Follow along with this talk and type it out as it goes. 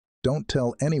Don't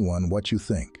tell anyone what you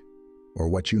think or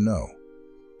what you know.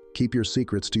 Keep your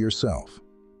secrets to yourself,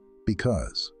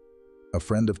 because a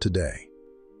friend of today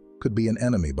could be an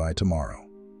enemy by tomorrow.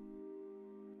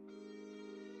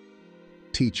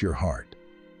 Teach your heart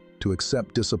to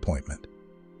accept disappointment,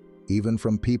 even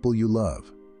from people you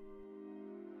love.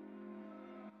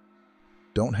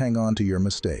 Don't hang on to your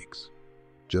mistakes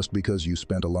just because you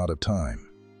spent a lot of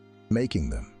time making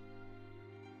them.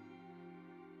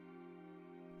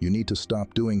 You need to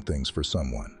stop doing things for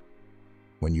someone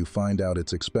when you find out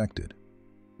it's expected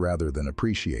rather than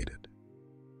appreciated.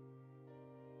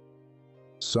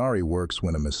 Sorry works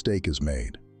when a mistake is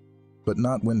made, but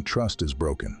not when trust is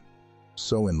broken.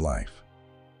 So in life,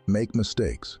 make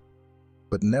mistakes,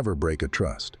 but never break a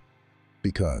trust,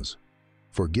 because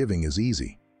forgiving is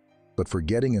easy, but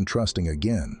forgetting and trusting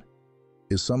again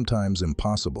is sometimes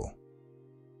impossible.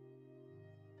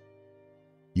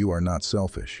 You are not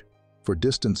selfish for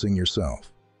distancing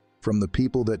yourself from the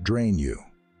people that drain you.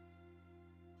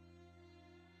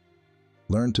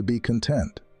 Learn to be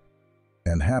content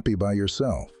and happy by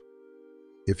yourself.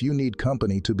 If you need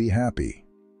company to be happy,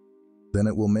 then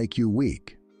it will make you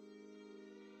weak.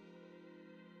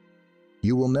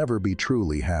 You will never be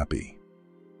truly happy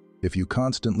if you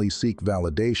constantly seek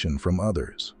validation from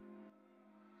others.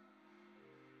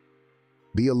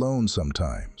 Be alone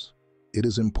sometimes. It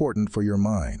is important for your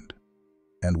mind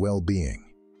and well-being.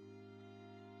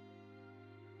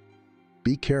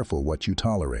 Be careful what you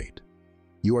tolerate.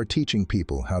 You are teaching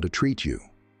people how to treat you.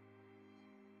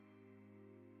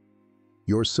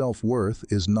 Your self-worth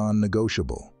is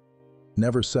non-negotiable.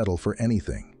 Never settle for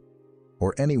anything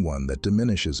or anyone that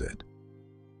diminishes it.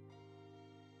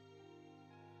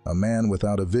 A man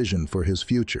without a vision for his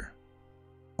future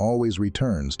always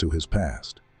returns to his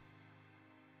past.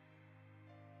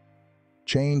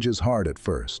 Change is hard at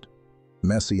first,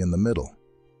 messy in the middle,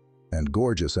 and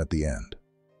gorgeous at the end.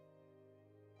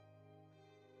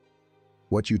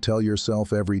 What you tell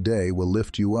yourself every day will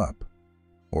lift you up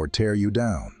or tear you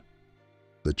down.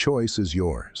 The choice is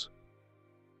yours.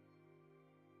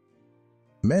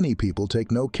 Many people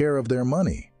take no care of their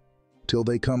money till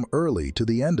they come early to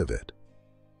the end of it,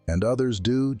 and others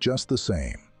do just the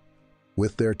same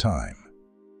with their time.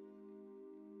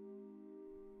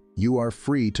 You are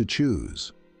free to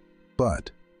choose,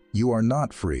 but you are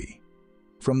not free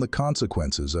from the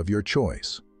consequences of your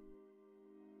choice.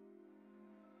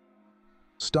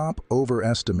 Stop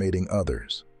overestimating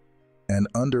others and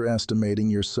underestimating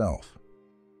yourself.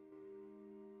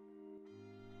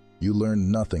 You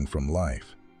learn nothing from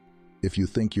life if you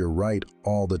think you're right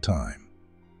all the time.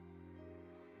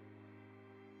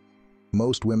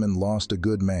 Most women lost a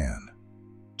good man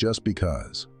just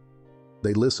because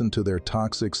they listened to their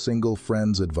toxic single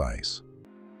friend's advice.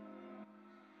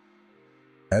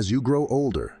 As you grow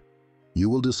older, you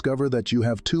will discover that you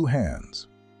have two hands,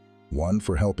 one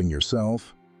for helping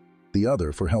yourself, the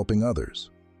other for helping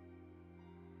others.